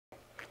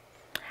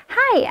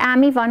Hi,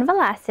 I'm Yvonne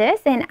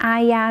Velasquez and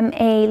I am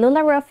a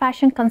LuLaRoe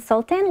fashion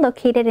consultant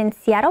located in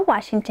Seattle,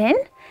 Washington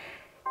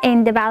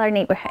in the Ballard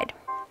neighborhood.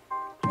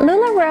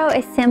 LuLaRoe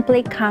is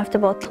simply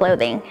comfortable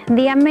clothing.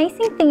 The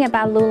amazing thing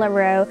about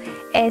LuLaRoe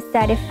is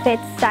that it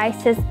fits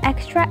sizes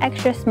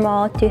extra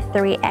small to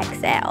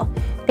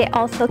 3XL. They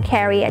also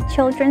carry a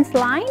children's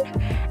line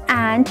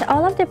and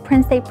all of the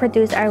prints they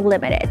produce are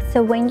limited.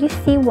 So when you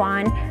see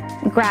one,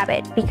 grab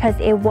it because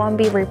it won't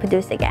be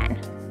reproduced again.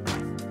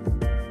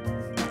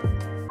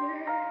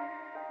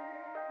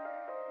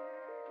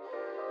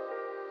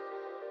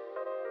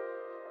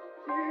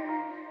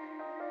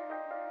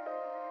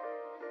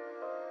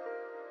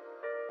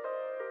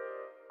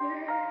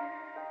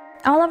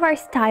 All of our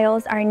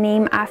styles are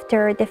named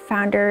after the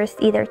founders,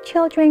 either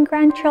children,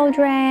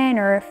 grandchildren,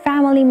 or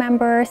family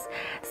members.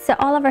 So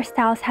all of our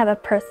styles have a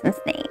person's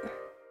name.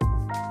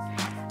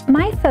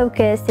 My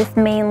focus is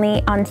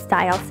mainly on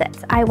style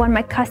sets. I want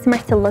my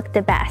customers to look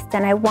the best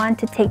and I want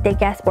to take the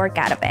guesswork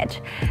out of it.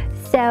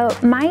 So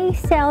my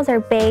sales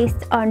are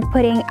based on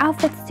putting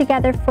outfits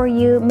together for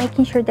you,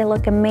 making sure they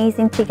look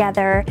amazing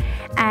together,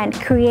 and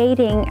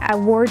creating a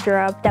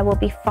wardrobe that will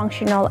be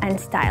functional and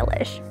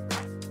stylish.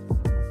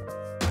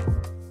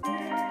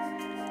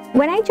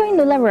 When I joined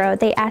LuLaRoe,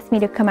 they asked me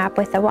to come up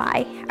with a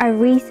why, a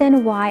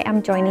reason why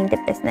I'm joining the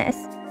business.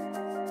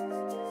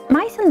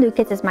 My son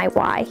Lucas is my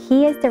why.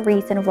 He is the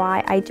reason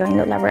why I joined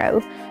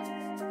LuLaRoe.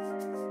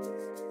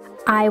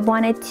 I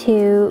wanted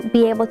to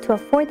be able to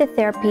afford the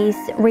therapies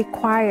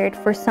required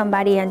for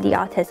somebody on the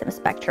autism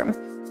spectrum.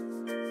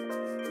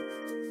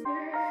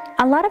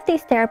 A lot of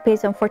these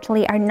therapies,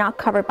 unfortunately, are not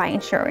covered by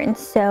insurance,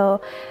 so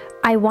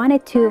I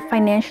wanted to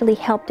financially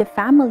help the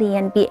family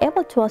and be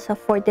able to also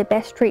afford the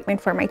best treatment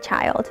for my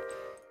child.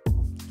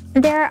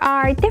 There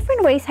are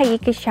different ways how you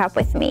could shop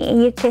with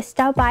me. You could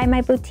stop by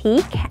my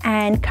boutique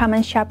and come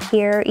and shop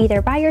here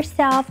either by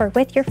yourself or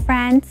with your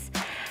friends.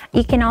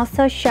 You can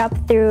also shop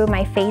through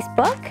my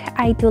Facebook.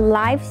 I do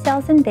live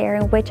sales in there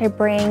in which I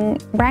bring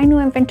brand new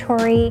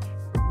inventory.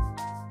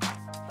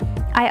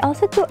 I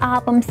also do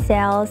album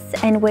sales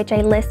in which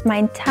I list my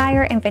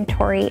entire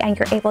inventory and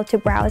you're able to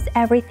browse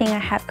everything I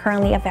have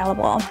currently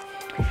available.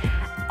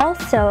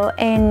 Also,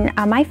 in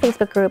my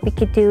Facebook group, you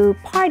could do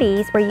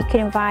parties where you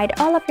could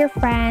invite all of your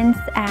friends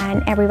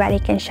and everybody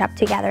can shop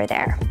together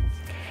there.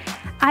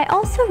 I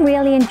also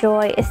really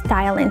enjoy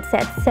styling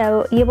sets,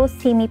 so you will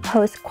see me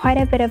post quite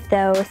a bit of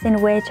those in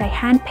which I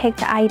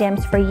handpick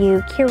items for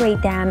you,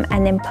 curate them,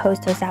 and then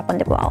post those up on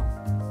the wall.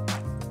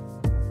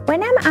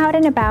 When I'm out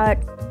and about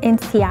in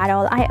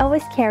Seattle, I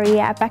always carry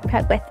a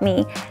backpack with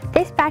me.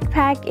 This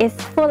backpack is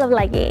full of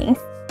leggings.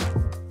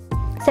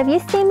 So if you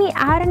see me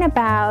out and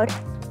about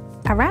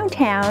around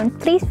town,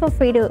 please feel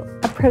free to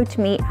approach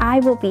me. I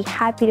will be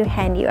happy to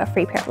hand you a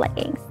free pair of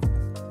leggings.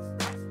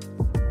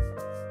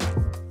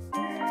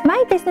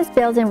 My business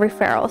builds in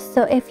referrals,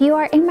 so if you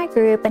are in my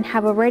group and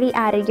have already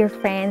added your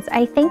friends,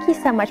 I thank you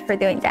so much for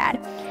doing that.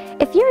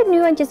 If you're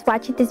new and just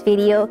watching this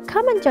video,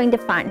 come and join the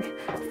fun.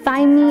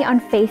 Find me on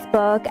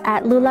Facebook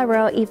at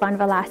LuLaRoe Yvonne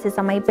Velasquez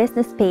on my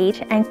business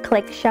page and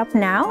click Shop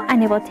Now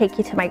and it will take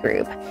you to my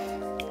group.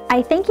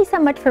 I thank you so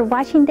much for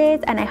watching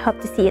this and I hope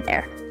to see you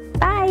there.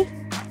 Bye!